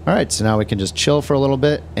 All right, so now we can just chill for a little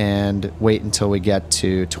bit and wait until we get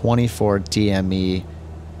to 24 DME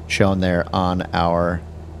shown there on our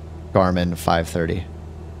Garmin 530.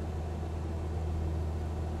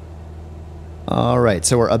 All right,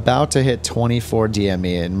 so we're about to hit 24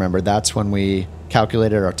 DME, and remember, that's when we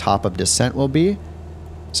calculated our top of descent will be.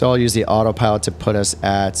 So I'll use the autopilot to put us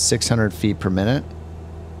at 600 feet per minute.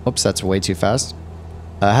 Oops, that's way too fast.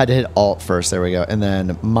 I had to hit Alt first, there we go, and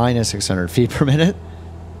then minus 600 feet per minute.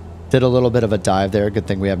 Did a little bit of a dive there, good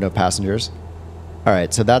thing we have no passengers. All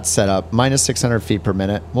right, so that's set up, minus 600 feet per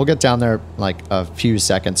minute. We'll get down there like a few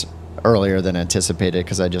seconds earlier than anticipated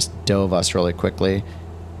because I just dove us really quickly.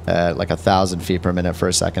 Like 1,000 feet per minute for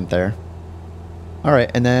a second there. All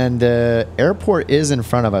right, and then the airport is in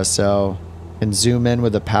front of us, so I can zoom in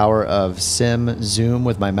with the power of sim zoom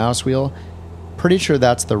with my mouse wheel. Pretty sure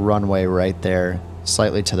that's the runway right there,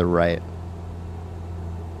 slightly to the right.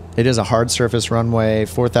 It is a hard surface runway,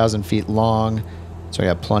 4,000 feet long, so I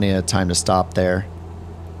got plenty of time to stop there.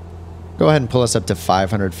 Go ahead and pull us up to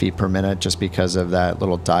 500 feet per minute just because of that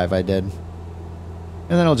little dive I did.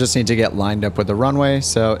 And then I'll just need to get lined up with the runway.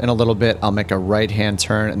 So in a little bit, I'll make a right-hand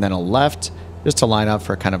turn and then a left just to line up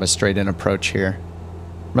for kind of a straight-in approach here.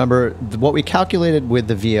 Remember, what we calculated with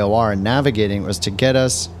the VOR and navigating was to get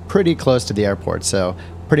us pretty close to the airport. So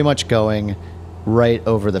pretty much going right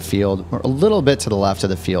over the field, or a little bit to the left of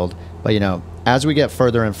the field. But, you know, as we get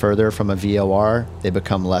further and further from a VOR, they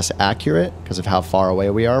become less accurate because of how far away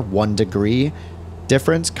we are. 1 degree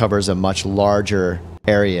difference covers a much larger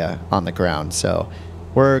area on the ground. So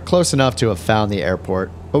we're close enough to have found the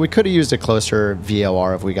airport, but we could have used a closer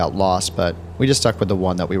VOR if we got lost, but we just stuck with the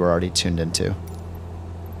one that we were already tuned into.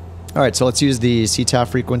 All right, so let's use the CTAF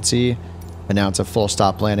frequency, announce a full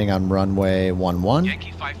stop landing on runway 11.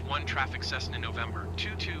 Yankee 51 traffic Cessna November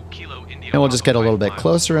 22 Kilo India. And we'll just get a little bit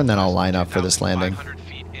closer and then I'll line up for this landing. 500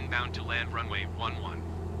 feet inbound to land runway 11.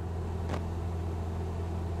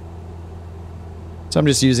 So I'm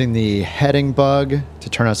just using the heading bug to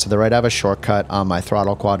turn us to the right. I have a shortcut on my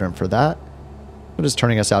throttle quadrant for that. I'm just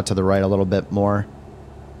turning us out to the right a little bit more.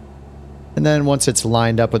 And then once it's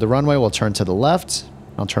lined up with the runway, we'll turn to the left.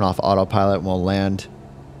 I'll turn off autopilot and we'll land.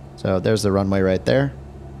 So there's the runway right there.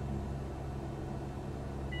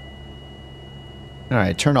 All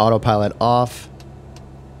right, turn autopilot off.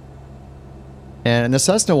 And in the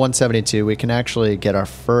Cessna 172, we can actually get our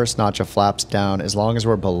first notch of flaps down as long as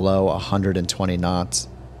we're below 120 knots.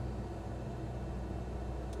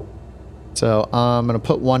 So I'm going to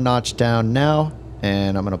put 1 notch down now,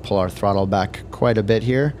 and I'm going to pull our throttle back quite a bit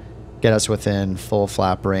here, get us within full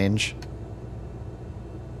flap range.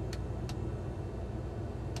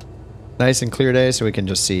 Nice and clear day, so we can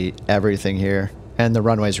just see everything here. And the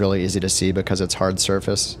runway is really easy to see because it's hard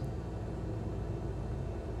surface.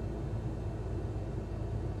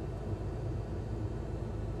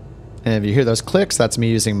 And if you hear those clicks, that's me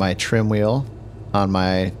using my trim wheel on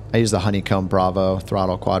my, I use the Honeycomb Bravo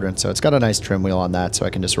throttle quadrant. So it's got a nice trim wheel on that, so I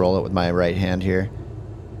can just roll it with my right hand here.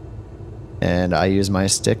 And I use my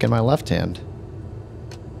stick in my left hand.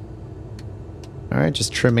 All right,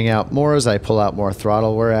 just trimming out more as I pull out more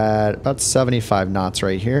throttle. We're at about 75 knots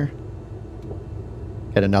right here.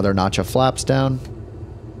 Get another notch of flaps down.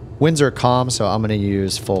 Winds are calm, so I'm going to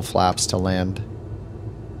use full flaps to land.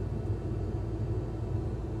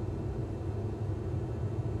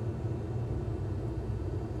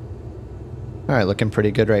 All right, looking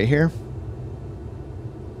pretty good right here.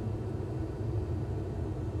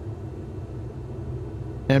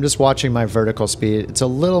 And I'm just watching my vertical speed. It's a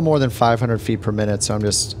little more than 500 feet per minute, so I'm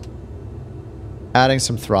just adding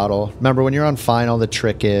some throttle. Remember, when you're on final, the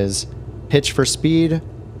trick is pitch for speed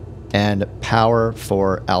and power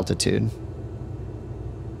for altitude.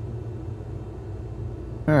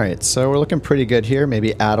 All right, so we're looking pretty good here.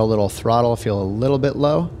 Maybe add a little throttle, feel a little bit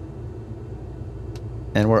low.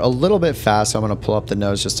 And we're a little bit fast, so I'm going to pull up the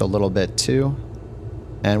nose just a little bit too.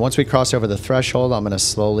 And once we cross over the threshold, I'm going to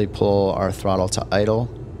slowly pull our throttle to idle.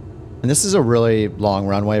 And this is a really long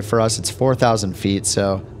runway for us. It's 4,000 feet,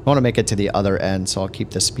 so I want to make it to the other end, so I'll keep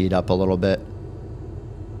the speed up a little bit.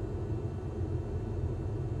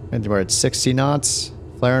 And we're at 60 knots,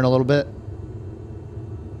 flaring a little bit.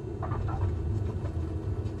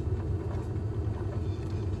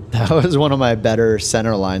 That was one of my better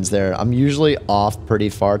center lines there. I'm usually off pretty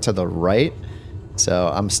far to the right, so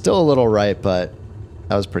I'm still a little right, but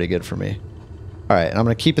that was pretty good for me. All right, and I'm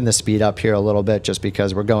going to keep the speed up here a little bit just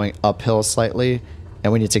because we're going uphill slightly,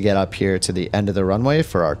 and we need to get up here to the end of the runway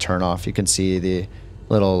for our turnoff. You can see the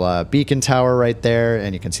little beacon tower right there,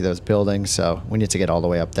 and you can see those buildings, so we need to get all the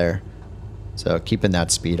way up there. So keeping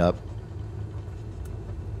that speed up.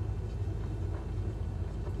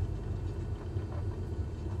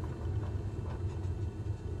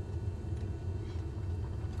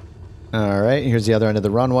 All right, here's the other end of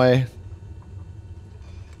the runway.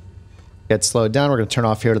 Get slowed down. We're going to turn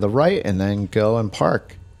off here to the right and then go and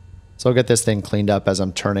park. So I'll get this thing cleaned up as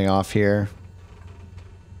I'm turning off here.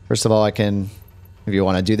 First of all, I can, if you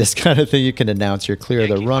want to do this kind of thing, you can announce you're clear of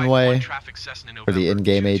the runway for the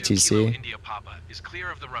in-game ATC.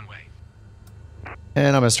 And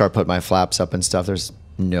I'm going to start putting my flaps up and stuff. There's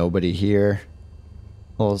nobody here.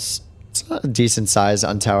 Well, it's a decent sized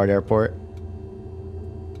untowered airport.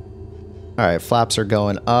 All right, flaps are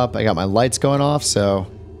going up. I got my lights going off, so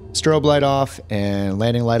strobe light off and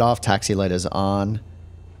landing light off. Taxi light is on.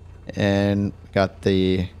 And got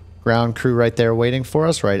the ground crew right there waiting for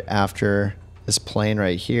us right after this plane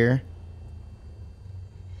right here.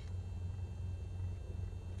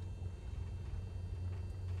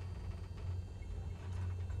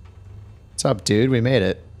 What's up, dude? We made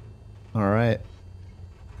it. All right.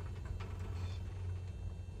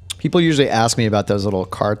 People usually ask me about those little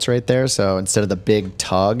carts right there. So instead of the big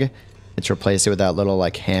tug, it's replaced it with that little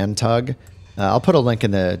like hand tug. I'll put a link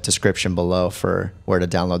in the description below for where to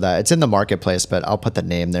download that. It's in the marketplace, but I'll put the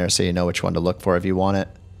name there so you know which one to look for if you want it.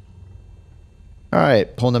 All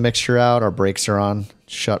right, pulling the mixture out. Our brakes are on.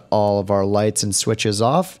 Shut all of our lights and switches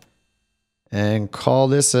off. And call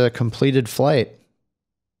this a completed flight.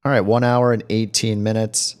 All right, 1 hour and 18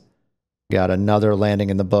 minutes. Got another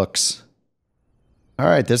landing in the books. All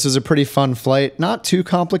right, this is a pretty fun flight. Not too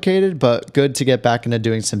complicated, but good to get back into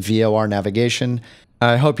doing some VOR navigation.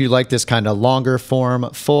 I hope you like this kind of longer form,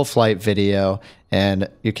 full flight video, and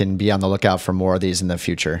you can be on the lookout for more of these in the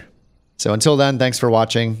future. So until then, thanks for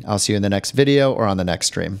watching. I'll see you in the next video or on the next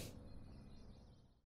stream.